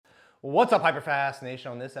What's up, Hyperfast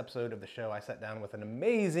Nation? On this episode of the show, I sat down with an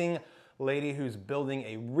amazing lady who's building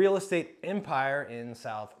a real estate empire in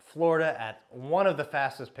South Florida at one of the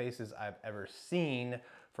fastest paces I've ever seen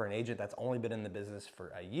for an agent that's only been in the business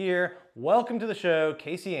for a year. Welcome to the show,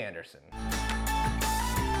 Casey Anderson.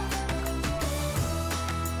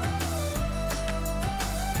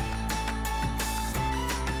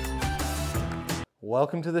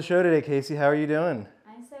 Welcome to the show today, Casey. How are you doing?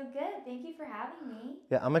 I'm so good. Thank you for having me.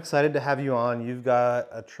 Yeah, I'm excited to have you on. You've got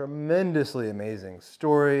a tremendously amazing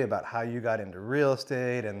story about how you got into real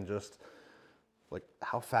estate and just like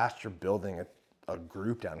how fast you're building a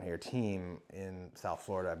group down here, team in South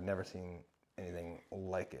Florida. I've never seen anything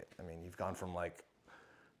like it. I mean, you've gone from like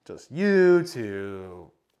just you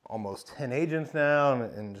to almost 10 agents now,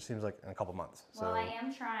 and it just seems like in a couple months. Well, I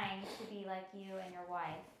am trying to be like you and your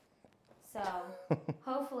wife. So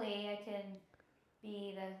hopefully I can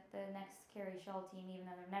be the next Carrie Shull team, even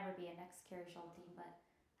though there'll never be a next Carrie Shull team, but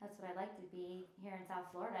that's what I'd like to be here in South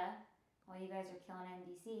Florida while you guys are killing it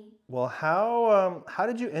in DC. Well, how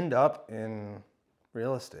did you end up in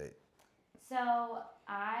real estate? So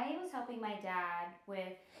I was helping my dad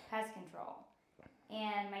with pest control.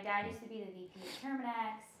 And my dad used to be the VP of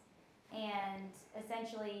Terminex. And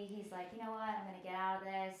essentially he's like, you know what, I'm going to get out of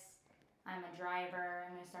this. I'm a driver.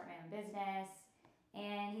 I'm going to start my own business.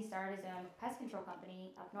 And he started his own pest control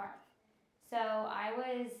company up north. So I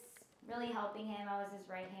was really helping him. I was his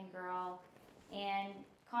right-hand girl and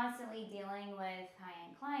constantly dealing with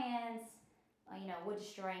high-end clients, wood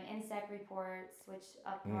destroying insect reports, which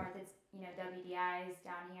up north it's, WDIs,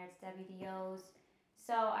 down here it's WDOs.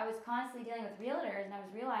 So I was constantly dealing with realtors, and I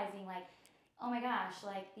was realizing like, oh my gosh,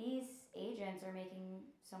 like these agents are making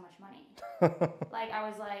so much money. Like I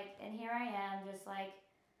was like, and here I am just like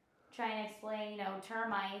trying to explain,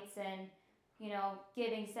 termites and,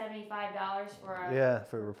 giving $75 for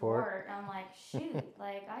a report. And I'm like, shoot,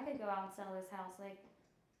 like I could go out and sell this house. Like,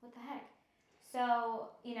 what the heck? So,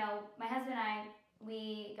 my husband and I,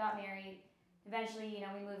 we got married. Eventually,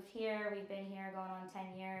 we moved here. We've been here going on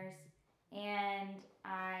 10 years. And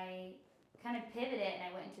I kind of pivoted and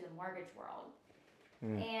I went into the mortgage world.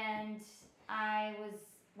 And I was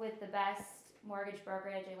with the best mortgage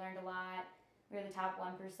brokerage. I learned a lot. We were the top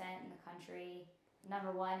 1% in the country,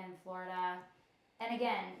 number 1 in Florida. And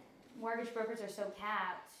again, mortgage brokers are so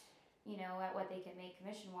capped, at what they can make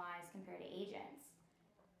commission-wise compared to agents.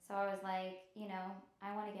 So I was like,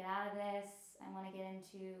 I want to get out of this. I want to get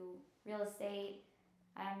into real estate.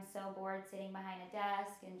 I'm so bored sitting behind a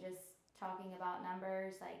desk and just talking about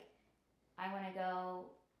numbers. Like, I want to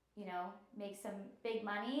go, make some big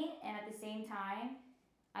money. And at the same time,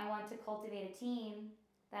 I want to cultivate a team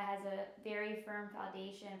that has a very firm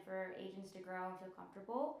foundation for agents to grow and feel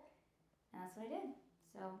comfortable. And that's what I did.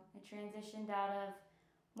 So I transitioned out of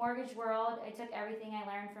mortgage world. I took everything I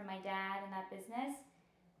learned from my dad in that business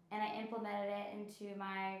and I implemented it into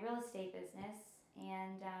my real estate business.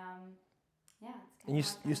 And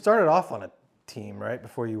it's And you started off on a team, right?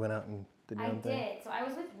 Before you went out and did your own thing? I did. So I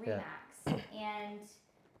was with Remax. And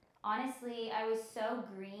honestly, I was so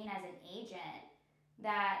green as an agent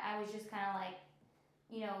that I was just kind of like,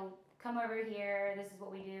 come over here, this is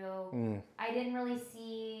what we do. I didn't really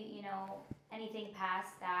see, anything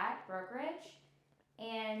past that brokerage.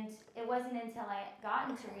 And it wasn't until I got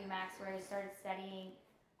into Remax where I started studying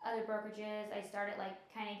other brokerages. I started like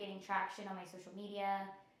kind of getting traction on my social media,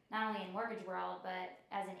 not only in mortgage world, but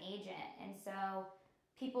as an agent. And so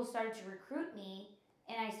people started to recruit me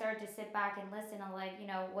and I started to sit back and listen to like,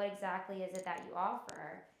 what exactly is it that you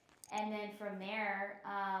offer? And then from there,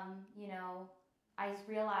 I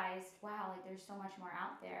realized, wow, like there's so much more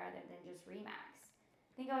out there other than just Remax.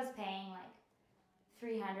 I think I was paying like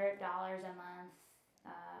 $300 a month,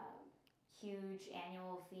 huge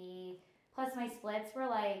annual fee. Plus my splits were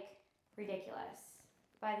like ridiculous.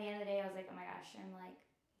 By the end of the day, I was like, oh my gosh, I'm like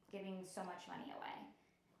giving so much money away.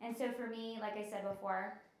 And so for me, like I said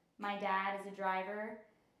before, my dad is a driver,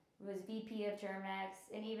 was VP of Terminex,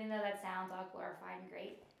 and even though that sounds all glorified and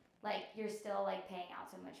great, like you're still like paying out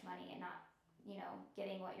so much money and not,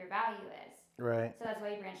 getting what your value is. Right. So that's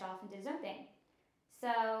why he branched off and did his own thing.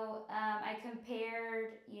 So I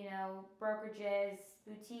compared, brokerages,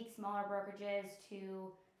 boutique, smaller brokerages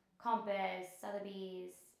to Compass,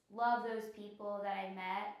 Sotheby's. Love those people that I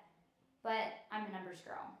met, but I'm a numbers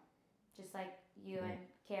girl, just like you and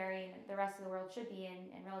Carrie and the rest of the world should be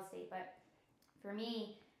in real estate. But for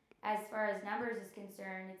me, as far as numbers is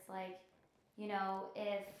concerned, it's like,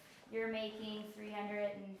 if you're making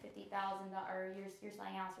 $350,000 or you're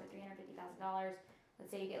selling a house for $350,000,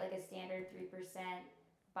 let's say you get like a standard 3%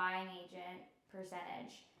 buying agent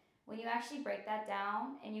percentage. When you actually break that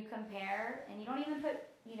down and you compare, and you don't even put,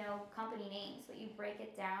 company names, but you break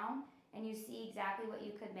it down and you see exactly what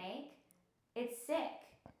you could make, it's sick.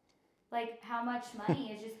 Like how much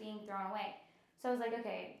money is just being thrown away. So I was like,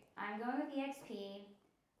 okay, I'm going with EXP.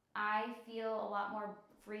 I feel a lot more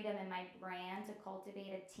freedom in my brand to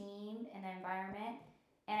cultivate a team and an environment.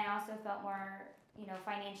 And I also felt more,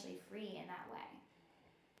 financially free in that way.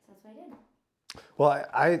 So that's what I did. Well,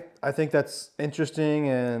 I think that's interesting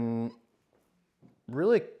and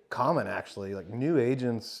really common, actually. Like new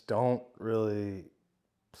agents don't really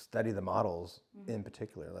study the models in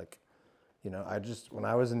particular. Like, when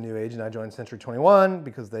I was a new agent, I joined Century 21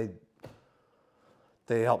 because they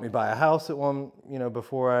helped me buy a house at one,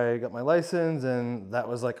 before I got my license, and that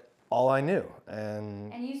was like all I knew.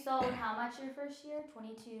 And you sold how much your first year?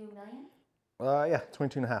 22 million? yeah,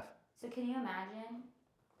 22 and a half. So can you imagine?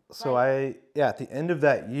 So at the end of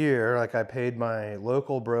that year, like I paid my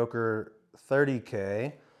local broker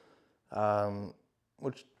 $30K,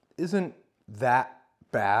 which isn't that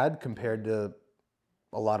bad compared to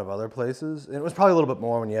a lot of other places. And it was probably a little bit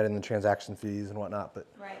more when you add in the transaction fees and whatnot.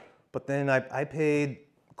 Right. But then I paid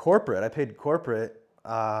corporate.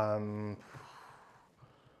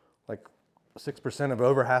 Like 6% of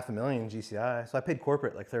over $500,000 GCI. So I paid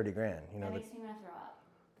corporate like 30 grand. That makes me want to throw up.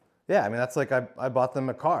 Yeah, I mean, that's like I bought them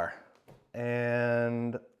a car.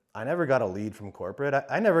 And I never got a lead from corporate.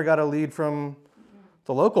 I never got a lead from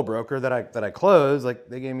the local broker that I closed. Like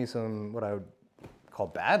they gave me some what I would call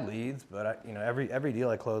bad leads, but every deal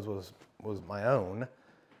I closed was my own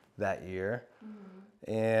that year.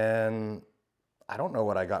 And I don't know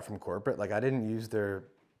what I got from corporate. Like I didn't use their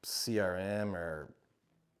CRM or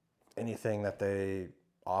anything that they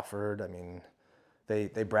offered. I mean,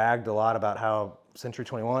 they bragged a lot about how Century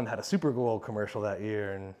 21 had a Super Bowl commercial that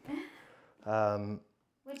year, and I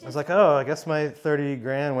was like, oh, I guess my 30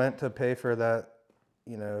 grand went to pay for that,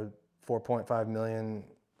 4.5 million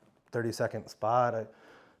 30-second spot.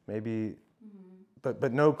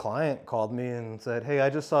 But no client called me and said, hey, I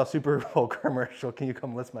just saw a Super Bowl commercial. Can you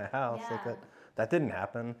come list my house? Yeah. Like that didn't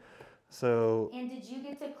happen. So. And did you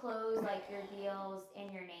get to close like your deals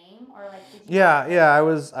in your name, or like did you? Yeah. I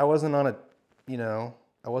wasn't on a,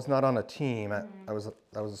 I was not on a team. I was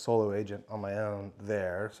a solo agent on my own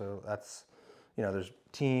there. So that's, there's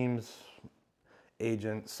teams,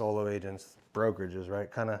 agents, solo agents, brokerages,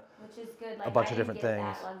 right? Kind of. Which is good. Like a bunch I of didn't different get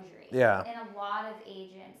things. that luxury. Yeah. And a lot of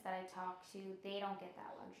agents that I talk to, they don't get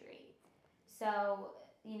that luxury. So,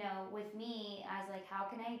 with me, I was like, how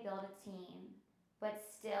can I build a team, but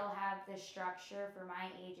still have the structure for my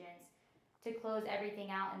agents to close everything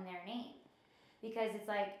out in their name? Because it's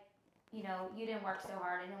like, you didn't work so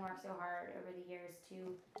hard. I didn't work so hard over the years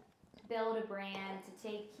to build a brand, to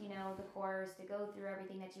take, the course, to go through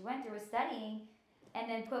everything that you went through with studying, and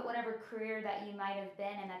then put whatever career that you might have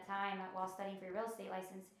been in that time while studying for your real estate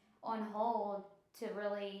license on hold to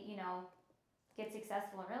really, get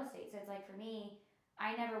successful in real estate. So it's like for me,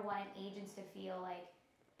 I never wanted agents to feel like,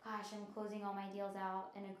 gosh, I'm closing all my deals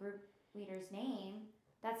out in a group leader's name.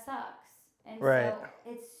 That sucks. And Right.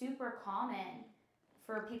 so it's super common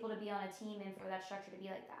for people to be on a team and for that structure to be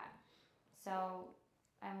like that. So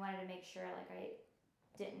I wanted to make sure like I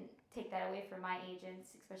didn't take that away from my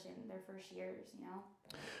agents, especially in their first years,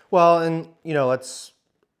 Well, and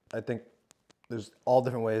I think there's all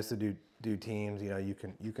different ways to do teams.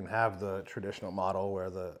 You can have the traditional model where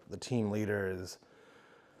the team leader is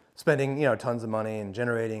spending tons of money and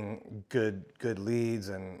generating good leads,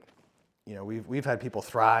 and we've had people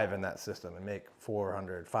thrive in that system and make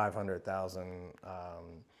 400, 500,000.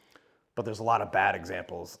 But there's a lot of bad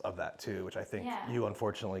examples of that too, which I think you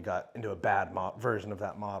unfortunately got into a bad version of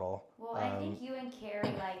that model. Well, I think you and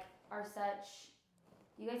Carrie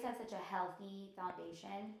you guys have such a healthy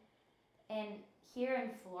foundation, and here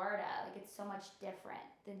in Florida, like it's so much different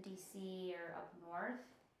than DC or up north,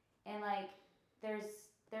 and like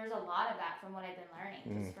there's a lot of that from what I've been learning,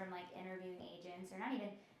 just from like interviewing agents, or not even.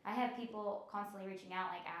 I have people constantly reaching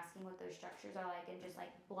out, like asking what those structures are like, and just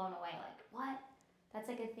like blown away, like what? That's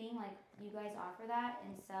like a thing, like you guys offer that,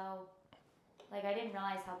 and so like I didn't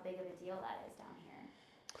realize how big of a deal that is down here.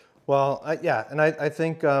 Well, and I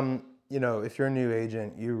think if you're a new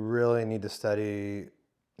agent, you really need to study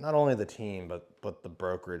not only the team but the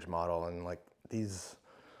brokerage model, and like these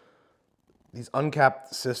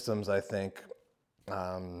uncapped systems. I think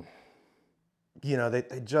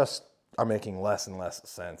they just are making less and less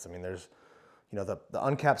sense. I mean, there's the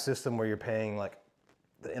uncapped system where you're paying like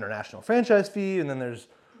the international franchise fee, and then there's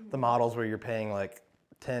the models where you're paying like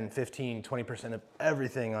 10, 15, 20% of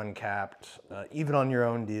everything uncapped, even on your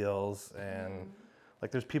own deals. And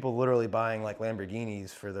like there's people literally buying like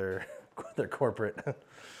Lamborghinis for their corporate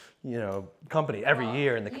company every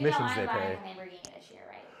year and the commissions I'm they buying pay. a Lamborghini this year,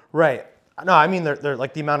 right? Right. No, I mean they're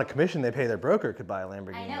like the amount of commission they pay their broker could buy a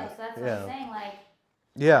Lamborghini. I know, so that's what I'm saying. Like,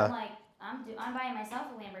 Yeah. I'm like, I'm buying myself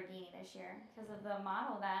a Lamborghini this year because of the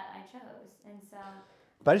model that I chose, and so.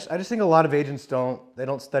 But I just think a lot of agents don't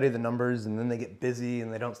study the numbers, and then they get busy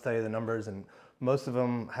and they don't study the numbers, and most of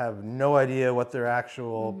them have no idea what their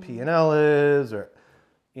actual P&L is, or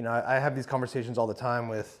I have these conversations all the time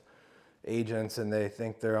with agents, and they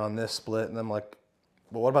think they're on this split, and I'm like,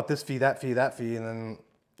 well, what about this fee, that fee, that fee, and then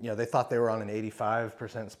they thought they were on an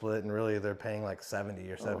 85% split, and really they're paying like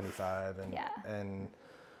 70 or 75, and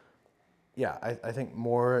I think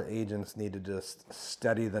more agents need to just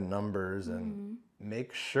study the numbers and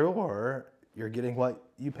make sure you're getting what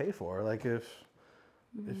you pay for. Like if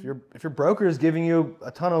your broker is giving you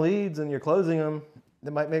a ton of leads and you're closing them,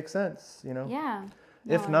 that might make sense, Yeah.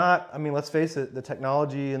 If not, I mean, let's face it, the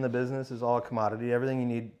technology in the business is all a commodity. Everything you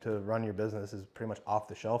need to run your business is pretty much off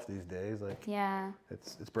the shelf these days. Like,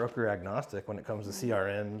 it's broker agnostic when it comes to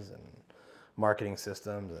CRMs and marketing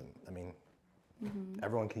systems. And I mean,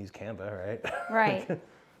 everyone can use Canva, right? Right.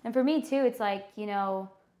 And for me too, it's like,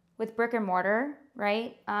 with brick and mortar,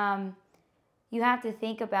 right? You have to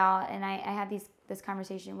think about, and I had this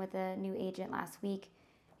conversation with a new agent last week,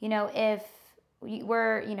 if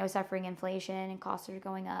we're, suffering inflation and costs are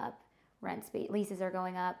going up, leases are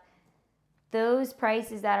going up, those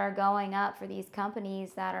prices that are going up for these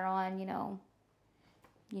companies that are on,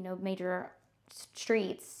 major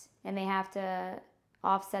streets, and they have to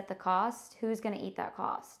offset the cost, who's going to eat that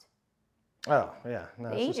cost? Oh, yeah. No,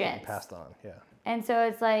 the it's just getting agents. passed on, yeah. And so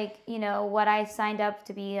it's like, what I signed up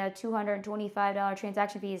to be a $225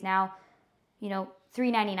 transaction fee is now,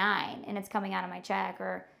 $3.99, and it's coming out of my check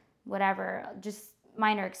or whatever, just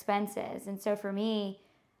minor expenses. And so for me,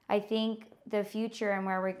 I think the future and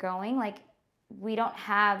where we're going, like, we don't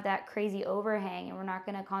have that crazy overhang, and we're not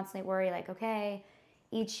going to constantly worry like, okay,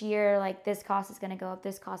 each year, like, this cost is going to go up,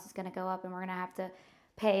 this cost is going to go up, and we're going to have to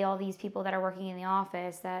pay all these people that are working in the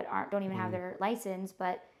office that don't even have their license,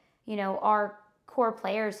 but are core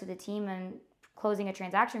players to the team and closing a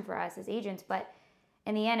transaction for us as agents. But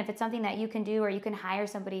in the end, if it's something that you can do, or you can hire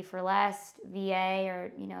somebody for less, VA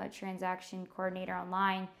or a transaction coordinator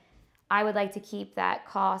online, I would like to keep that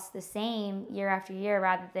cost the same year after year,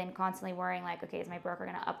 rather than constantly worrying like, okay, is my broker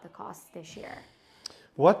going to up the cost this year?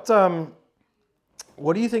 What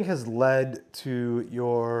do you think has led to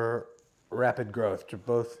your rapid growth? To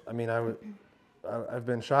both, I mean, I've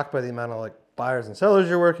been shocked by the amount of like buyers and sellers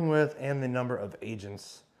you're working with, and the number of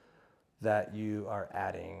agents that you are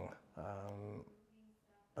adding.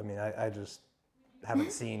 I mean, I just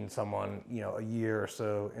haven't seen someone, a year or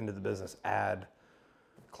so into the business add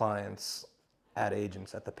clients, add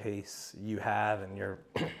agents at the pace you have, and you're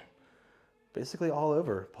basically all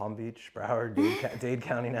over Palm Beach, Broward, Dade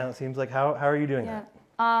County now, it seems like. How are you doing that?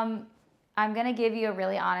 I'm going to give you a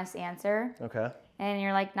really honest answer. Okay. And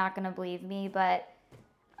you're like not going to believe me, but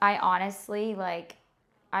I honestly, like,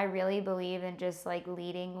 I really believe in just like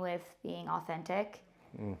leading with being authentic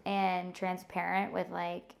and transparent with,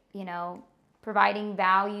 like, providing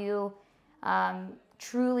value,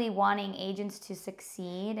 truly wanting agents to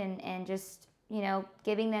succeed, and just,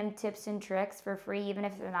 giving them tips and tricks for free, even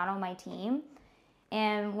if they're not on my team.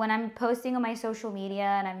 And when I'm posting on my social media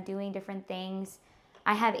and I'm doing different things,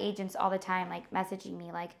 I have agents all the time like messaging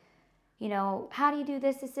me like, how do you do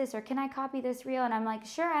this, or can I copy this reel? And I'm like,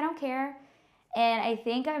 sure, I don't care. And I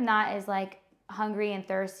think I'm not as like hungry and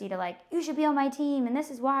thirsty to like, you should be on my team and this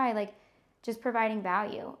is why, like, just providing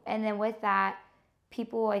value. And then with that,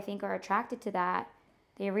 people I think are attracted to that.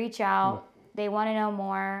 They reach out, they want to know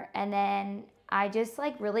more, and then I just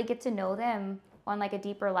like really get to know them on like a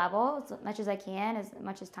deeper level as much as I can, as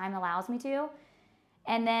much as time allows me to.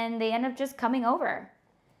 And then they end up just coming over.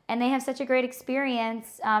 And they have such a great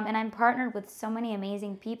experience, and I'm partnered with so many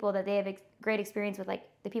amazing people that they have great experience with, like,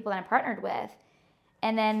 the people that I'm partnered with.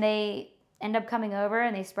 And then they end up coming over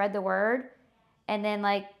and they spread the word. And then,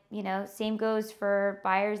 like, same goes for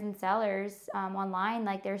buyers and sellers online.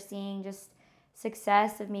 Like, they're seeing just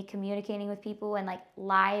success of me communicating with people and, like,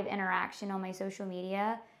 live interaction on my social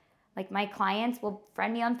media. Like, my clients will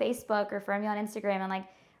friend me on Facebook or friend me on Instagram and, like,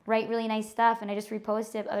 write really nice stuff, and I just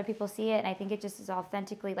repost it, other people see it, and I think it just is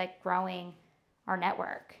authentically like growing our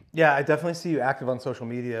network. Yeah, I definitely see you active on social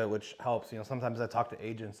media, which helps. Sometimes I talk to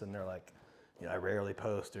agents and they're like, I rarely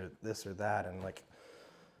post or this or that, and like,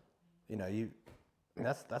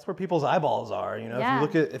 that's where people's eyeballs are. Yeah.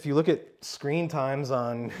 If you look at screen times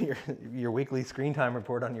on your weekly screen time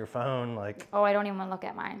report on your phone, like, oh, I don't even want to look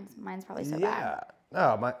at mine. Mine's probably so bad.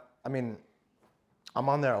 No, I mean, I'm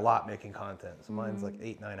on there a lot making content. So mine's like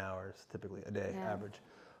 8-9 hours typically a day Yeah. average.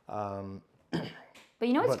 But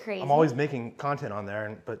you know what's But crazy? I'm always making content on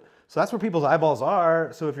there, so that's where people's eyeballs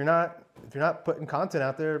are. So if you're not putting content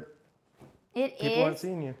out there, people aren't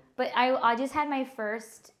seeing you. But I just had my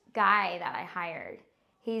first guy that I hired.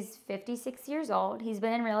 He's 56 years old. He's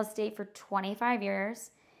been in real estate for 25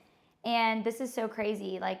 years. And this is so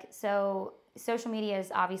crazy. Like, so social media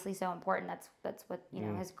is obviously so important. That's what,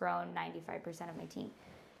 has grown 95% of my team.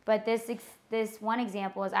 But this one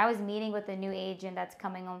example is I was meeting with a new agent that's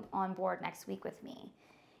coming on board next week with me.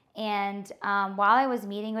 And while I was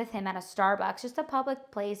meeting with him at a Starbucks, just a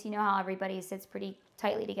public place, you know how everybody sits pretty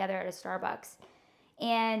tightly together at a Starbucks.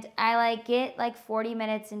 And I get 40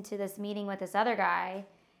 minutes into this meeting with this other guy,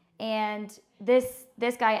 and this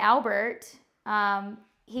guy Albert,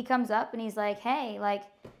 he comes up and he's like, "Hey,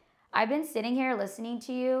 I've been sitting here listening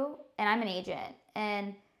to you, and I'm an agent,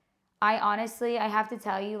 and I honestly have to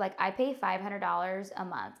tell you, I pay $500 a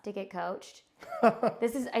month to get coached.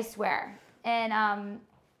 This is, I swear." And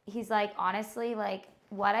he's like, "Honestly,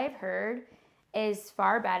 what I've heard is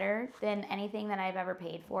far better than anything that I've ever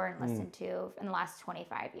paid for and listened to in the last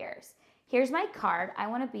 25 years. Here's my card. I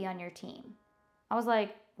want to be on your team." I was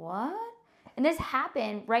like, "What?" And this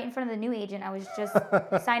happened right in front of the new agent I was just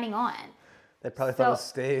signing on. They probably thought it was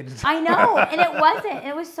staged. I know, and it wasn't.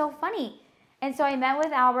 It was so funny. And so I met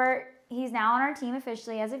with Albert. He's now on our team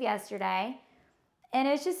officially as of yesterday. And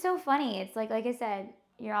it's just so funny. It's like I said,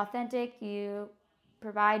 you're authentic, you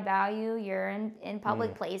provide value, you're in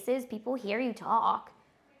public places, people hear you talk,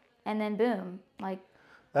 and then boom,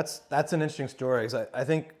 That's an interesting story, because I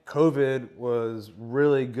think COVID was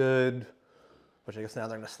really good, which I guess now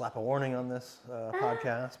they're going to slap a warning on this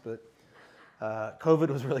podcast, but COVID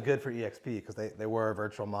was really good for EXP because they were a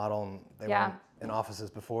virtual model and they weren't in offices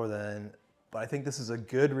before then. But I think this is a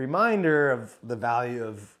good reminder of the value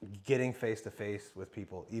of getting face-to-face with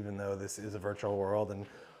people, even though this is a virtual world. And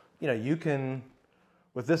you can,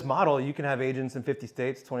 with this model, you can have agents in 50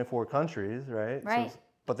 states, 24 countries, right? Right.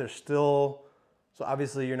 But there's still, so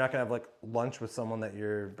obviously you're not going to have lunch with someone that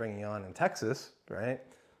you're bringing on in Texas, right?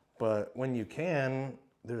 But when you can,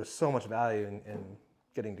 there's so much value in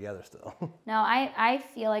getting together still. No, I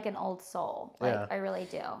feel like an old soul. Yeah. I really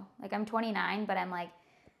do. I'm 29, but I'm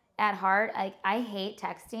at heart, I hate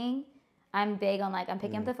texting. I'm big on I'm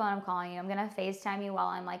picking up the phone, I'm calling you. I'm going to FaceTime you while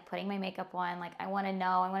I'm putting my makeup on. I want to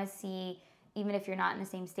know, I want to see, even if you're not in the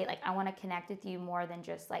same state, I want to connect with you more than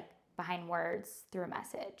just behind words through a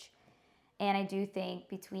message. And I do think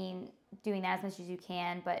between doing that as much as you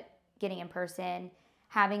can, but getting in person,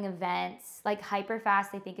 having events,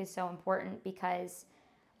 Hyperfast I think is so important because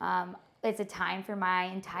it's a time for my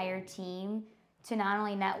entire team to not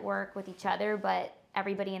only network with each other, but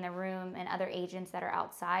everybody in the room and other agents that are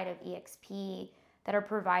outside of EXP that are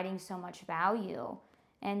providing so much value.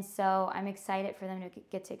 And so I'm excited for them to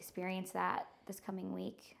get to experience that this coming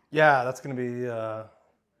week. Yeah, that's going to be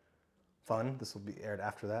fun. This will be aired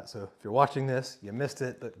after that. So if you're watching this, you missed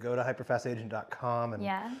it, but go to hyperfastagent.com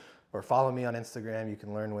or follow me on Instagram. You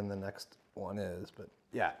can learn when the next one is. But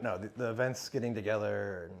yeah, no, the events, getting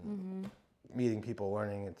together and meeting people,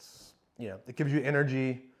 learning, it's, it gives you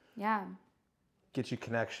energy. Yeah. Gets you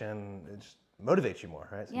connection. It just motivates you more,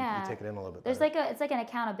 right? So you take it in a little bit There's better. it's an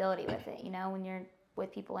accountability with it, when you're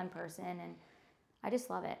with people in person, and I just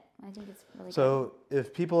love it. I think it's really good. So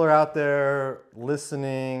if people are out there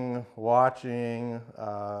listening, watching,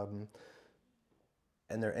 and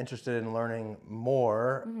they're interested in learning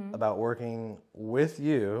more about working with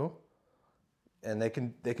you, and they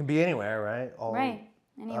can be anywhere, right? Right,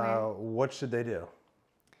 anywhere. What should they do?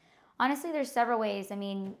 Honestly, there's several ways. I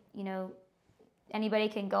mean, anybody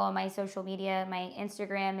can go on my social media. My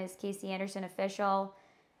Instagram is Casey Anderson Official.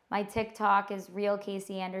 My TikTok is Real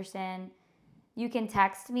Casey Anderson. You can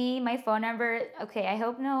text me. My phone number, okay, I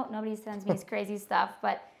hope nobody sends me crazy stuff,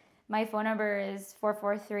 but my phone number is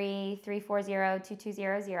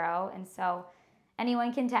 443-340-2200. And so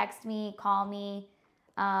anyone can text me, call me.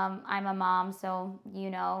 I'm a mom, so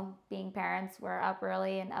being parents, we're up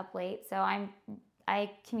early and up late. So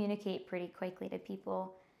I communicate pretty quickly to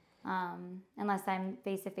people. Unless I'm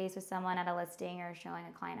face-to-face with someone at a listing or showing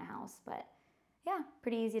a client a house. But yeah,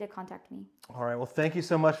 pretty easy to contact me. All right. Well, thank you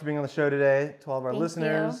so much for being on the show today. To all of our Thank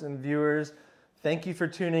listeners you. and viewers, thank you for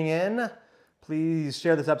tuning in. Please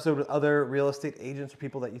share this episode with other real estate agents or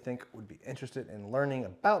people that you think would be interested in learning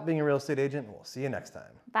about being a real estate agent. And we'll see you next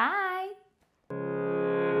time. Bye.